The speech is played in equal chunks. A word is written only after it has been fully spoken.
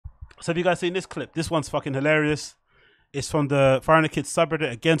So have you guys seen this clip? This one's fucking hilarious. It's from the Foreigner Kids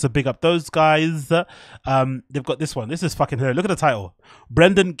subreddit again, so big up those guys. They've got this one. This is fucking hilarious. Look at the title.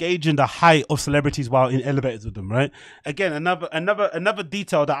 Brendan gauging the height of celebrities while in elevators with them, right? Again, another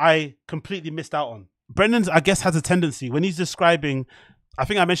detail that I completely missed out on. Brendan's, I guess, has a tendency when he's describing, I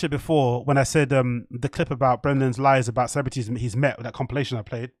think I mentioned it before when I said the clip about Brendan's lies about celebrities he's met, with that compilation I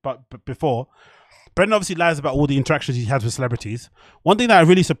played, but before, Brendan obviously lies about all the interactions he has with celebrities. One thing that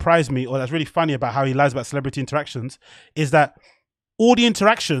really surprised me, or that's really funny about how he lies about celebrity interactions, is that all the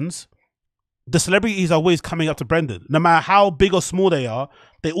interactions, the celebrities are always coming up to Brendan. No matter how big or small they are,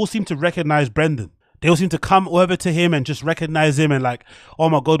 they all seem to recognize Brendan. They all seem to come over to him and just recognize him and like, oh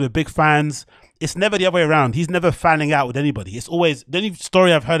my God, we're big fans. It's never the other way around. He's never fanning out with anybody. It's always, the only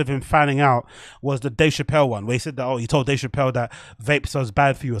story I've heard of him fanning out was the Dave Chappelle one, where he said that, oh, he told Dave Chappelle that vape was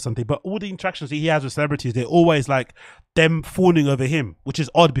bad for you or something. But all the interactions that he has with celebrities, they're always like them fawning over him, which is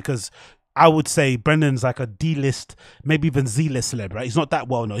odd because I would say Brendan's like a D-list, maybe even Z-list celeb, right? He's not that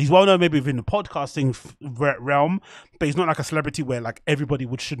well known. He's well known maybe within the podcasting realm, but he's not like a celebrity where like everybody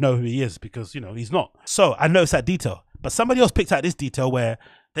should know who he is, because, you know, he's not. So I noticed that detail, but somebody else picked out this detail where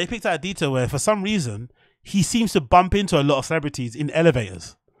they picked out a detail where for some reason he seems to bump into a lot of celebrities in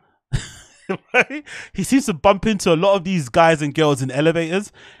elevators. Right? He seems to bump into a lot of these guys and girls in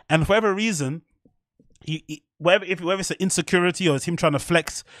elevators, and for whatever reason, whether it's an insecurity or it's him trying to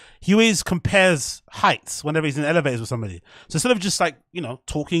flex, he always compares heights whenever he's in elevators with somebody. So instead of just like, you know,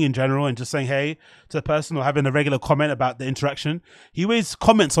 talking in general and just saying hey to the person or having a regular comment about the interaction, he always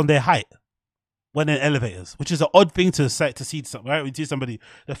comments on their height when in elevators, which is an odd thing to say, to see something, right? When you see somebody,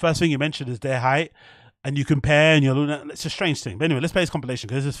 the first thing you mention is their height, and you compare, and it's a strange thing. But anyway, let's play this compilation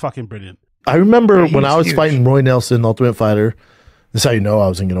because this is fucking brilliant. I remember when I was fighting Roy Nelson, Ultimate Fighter. This is how you know I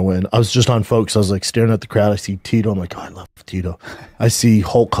wasn't going to win. I was just on Focus. I was like staring at the crowd. I see Tito. I'm like, oh, I love Tito. I see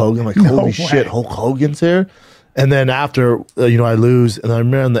Hulk Hogan. I'm like, holy shit, Hulk Hogan's here. And then after, you know, I lose. And I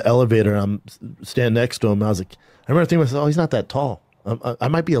remember in the elevator, I'm standing next to him. I was like, I remember thinking to myself, oh, he's not that tall. I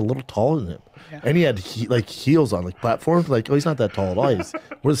might be a little taller than him. Yeah. And he had like heels on, like platforms. Like, oh, he's not that tall at all.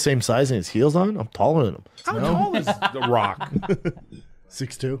 We're the same size and his heels on. I'm taller than him. How tall is The Rock?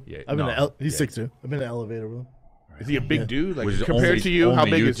 6'2". Yeah, he's 6'2". I've been in an elevator with him. Is he a big dude? Like compared to you, how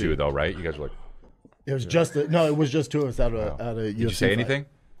big is he? Though, right? You guys were like, it was just no, it was just two of us out of Did you say anything?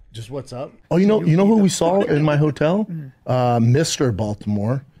 Just what's up? Oh, you know who we saw in my hotel? Mr.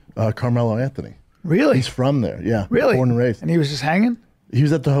 Baltimore, Carmelo Anthony. Really? He's from there. Yeah. Really? Born and raised. And he was just hanging? He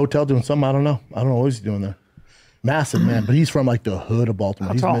was at the hotel doing something. I don't know what he's doing there. Massive man, but he's from like the hood of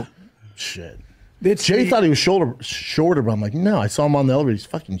Baltimore. How tall? Shit. Jay thought he was shorter, but I'm like, no, I saw him on the elevator. He's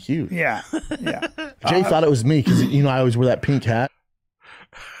fucking huge. Yeah, yeah. Jay thought it was me because, you know, I always wear that pink hat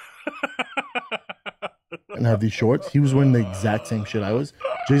and have these shorts. He was wearing the exact same shit I was.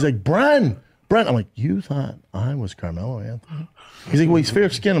 Jay's like, Brent. I'm like, you thought I was Carmelo Anthony? He's like, well, he's fair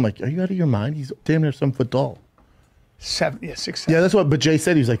skinned. I'm like, are you out of your mind? He's damn near 7 foot tall. 6'7". Yeah, that's what. But Jay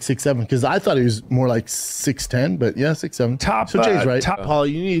said he was like 6'7" because I thought he was more like 6'10". But yeah, 6'7". Top. So Jay's right. Paul,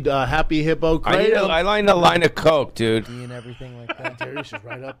 you need Happy Hippo. I line a line of Coke, dude. And everything like that. Darius is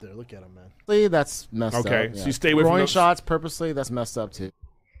right up there. Look at him, man. That's messed up. Okay, Yeah. so you stay away from throwing those shots purposely. That's messed up too.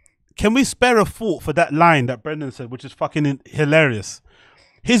 Can we spare a thought for that line that Brendan said, which is fucking hilarious?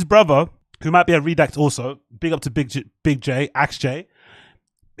 His brother, who might be a redact also, big up to Big J, Axe J.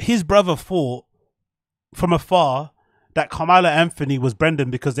 His brother thought from afar that Carmelo Anthony was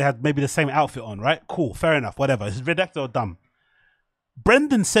Brendan because they had maybe the same outfit on, right? Cool, fair enough, whatever. Is redacted or dumb?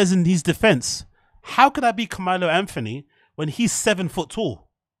 Brendan says in his defense, how could I be Carmelo Anthony when he's 7 foot tall?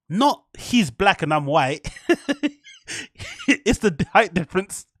 Not he's black and I'm white. It's the height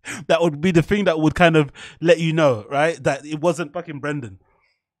difference that would be the thing that would kind of let you know, right? That it wasn't fucking Brendan.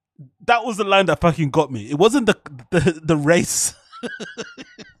 That was the line that fucking got me. It wasn't the race.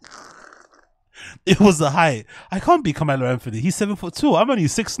 It was the height. I can't be Carmelo Anthony. He's 7 foot 2. I'm only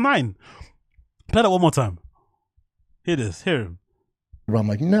 6'9". Play that one more time. Here it is. Hear him. I'm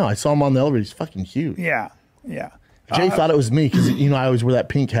like, no, I saw him on the elevator. He's fucking huge. Yeah, yeah. Jay thought it was me because, you know, I always wear that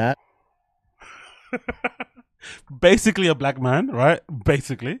pink hat. Basically a black man, right?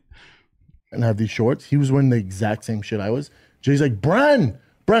 Basically. And have these shorts. He was wearing the exact same shit I was. Jay's like, Brent.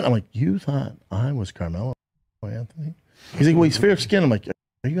 I'm like, you thought I was Carmelo Anthony? He's like, well, he's fair skinned. I'm like,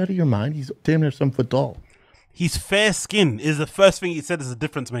 are you out of your mind? He's damn near 7 foot tall. He's fair skin is the first thing he said is a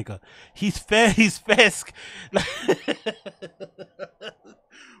difference maker. He's fair skin.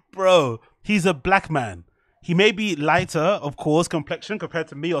 Bro, he's a black man. He may be lighter, of course, complexion compared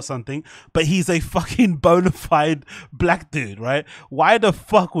to me or something, but he's a fucking bona fide black dude, right? Why the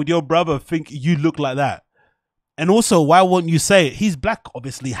fuck would your brother think you look like that? And also, why won't you say it? He's black,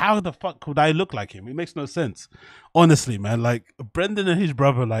 obviously. How the fuck could I look like him? It makes no sense. Honestly, man. Like, Brendan and his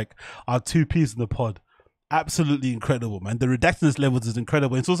brother, like, are two peas in the pod. Absolutely incredible, man. The redactedness levels is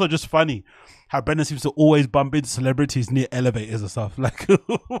incredible. It's also just funny how Brendan seems to always bump into celebrities near elevators and stuff. Like,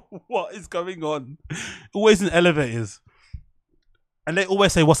 what is going on? Always in elevators. And they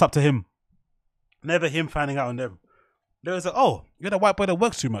always say, what's up to him? Never him finding out on them. They was like, oh, you're the white boy that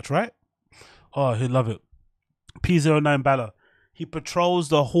works too much, right? Oh, he'd love it. P09 Bala. He patrols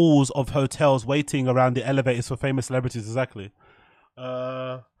the halls of hotels waiting around the elevators for famous celebrities. Exactly.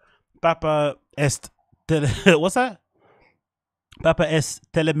 Papa Est... What's that? Papa S.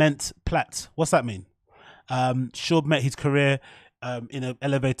 Telement Platt. What's that mean? Schaub met his career in an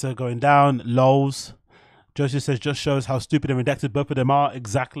elevator going down. Lols. Joseph says, just shows how stupid and redacted both of them are.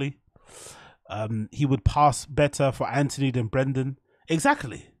 Exactly. He would pass better for Anthony than Brendan.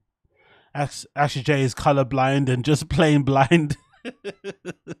 Exactly. Ashley J is colorblind and just plain blind.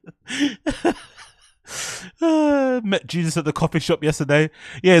 Met Jesus at the coffee shop yesterday.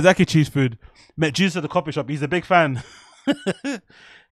 Yeah, exactly. Cheese food. Met Jesus at the coffee shop. He's a big fan.